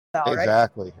Right?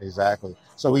 Exactly, exactly.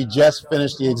 So we just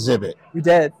finished the exhibit. We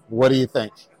did. What do you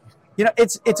think?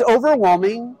 It's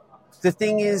overwhelming. The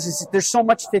thing is there's so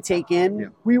much to take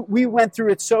in. Yeah. We went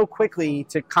through it so quickly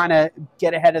to kind of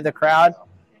get ahead of the crowd.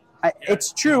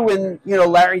 It's true when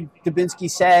Larry Dubinsky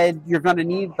said you're going to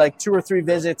need like 2 or 3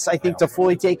 visits, I think, to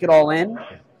fully take it all in.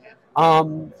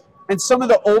 And some of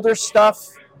the older stuff,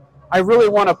 I really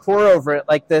want to pour over it,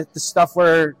 like the stuff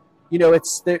where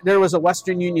there was a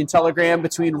Western Union telegram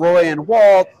between Roy and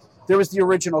Walt. There was the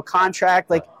original contract,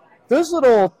 like those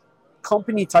little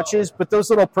company touches, but those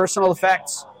little personal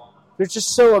effects, they're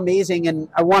just so amazing. And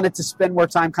I wanted to spend more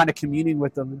time kind of communing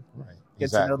with them and get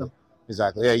to know them.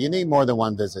 Exactly. Yeah, you need more than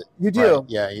one visit. You do. Right?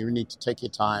 Yeah, you need to take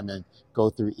your time and go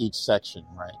through each section,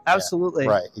 right? Absolutely.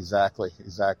 Yeah. Right, exactly.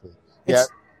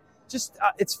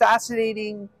 It's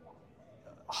fascinating.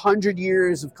 100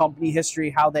 years of company history,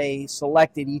 how they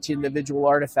selected each individual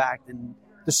artifact and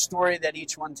the story that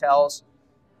each one tells.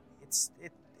 It's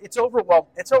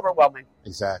overwhelming.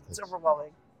 Exactly. It's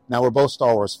overwhelming. Now, we're both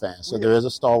Star Wars fans, so there is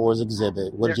a Star Wars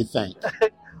exhibit. What did you think?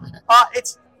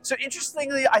 So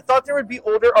interestingly, I thought there would be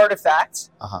older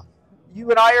artifacts.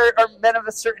 You and I are men of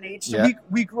a certain age, so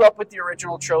we grew up with the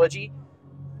original trilogy.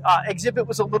 Exhibit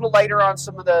was a little lighter on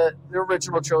some of the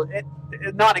original trilogy,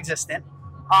 non-existent.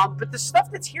 But the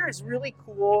stuff that's here is really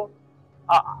cool.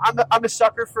 I'm a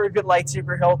sucker for a good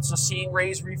lightsaber hilt, so seeing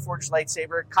Rey's reforged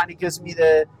lightsaber kind of gives me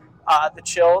the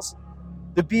chills.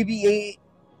 The BB-8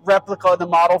 replica of the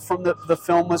model from the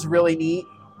film was really neat.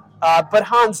 But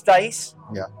Hans Dice,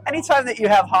 anytime that you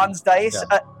have Hans Dice,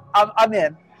 I'm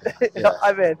in.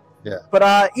 I'm in. Yeah.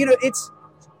 But it's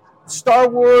Star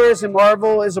Wars and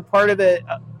Marvel is a part of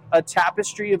a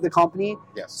tapestry of the company.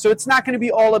 Yes. So it's not going to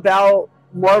be all about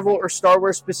Marvel or Star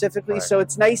Wars specifically. Right. So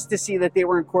it's nice to see that they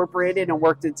were incorporated and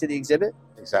worked into the exhibit.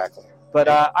 Exactly. But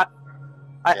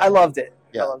I loved it.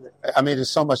 Yeah. I loved it. I mean, there's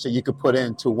so much that you could put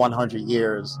into 100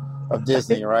 years of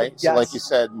Disney, right? Yes. So like you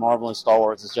said, Marvel and Star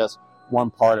Wars is just one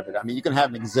part of it. I mean, you can have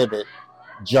an exhibit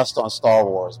just on Star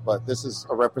Wars, but this is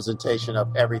a representation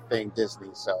of everything Disney.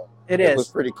 So it was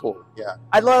pretty cool. Yeah.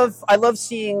 I love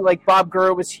seeing, like, Bob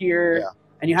Gurr was here,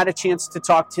 and you had a chance to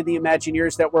talk to the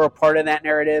Imagineers that were a part of that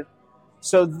narrative.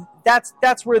 So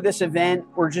that's where this event,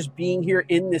 or just being here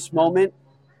in this moment,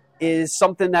 is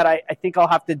something that I think I'll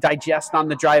have to digest on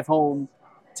the drive home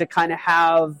to kind of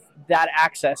have that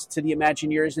access to the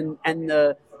Imagineers and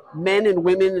the men and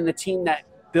women and the team that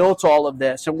built all of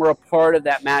this and were a part of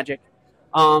that magic.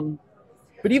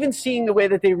 But even seeing the way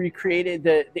that they recreated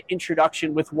the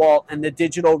introduction with Walt and the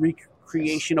digital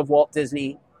recreation of Walt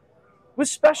Disney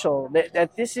was special.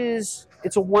 That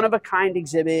it's a one-of-a-kind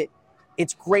exhibit.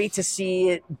 It's great to see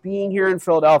it being here in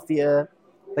Philadelphia.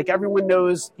 Like everyone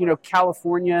knows,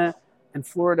 California and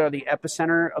Florida are the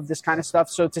epicenter of this kind of stuff.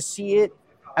 So to see it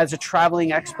as a traveling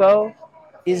expo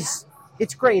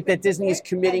it's great that Disney is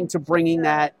committing to bringing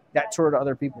that tour to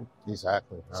other people.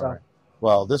 Exactly. All right.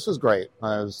 Well, this was great. It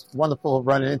was wonderful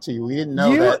running into you. We didn't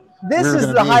know that. This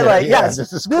is the highlight. Yes,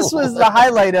 this was the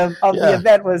highlight of the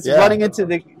event, was running into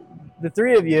the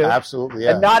three of you. Absolutely.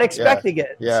 And not expecting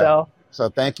it. Yeah. So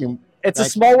thank you. It's a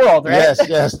small world, right?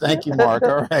 Yes. Thank you, Mark.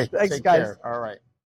 All right. Thanks, Take guys. care. All right.